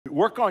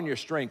work on your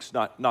strengths,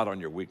 not on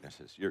your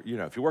weaknesses. You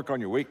know, if you work on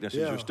your weaknesses,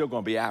 you're still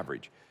going to be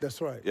average. That's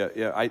right.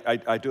 Yeah.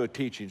 I do a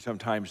teaching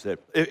sometimes that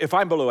if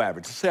I'm below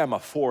average, let's say I'm a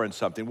 4 in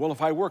something, well,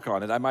 if I work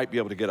on it, I might be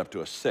able to get up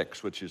to a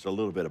 6, which is a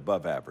little bit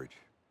above average.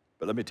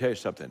 But let me tell you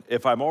something.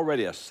 If I'm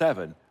already a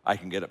 7, I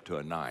can get up to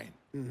a 9.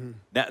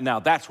 Now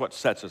that's what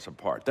sets us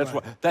apart.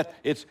 That's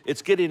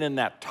it's getting in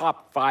that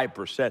top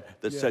 5%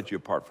 that sets you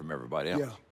apart from everybody else. Yeah.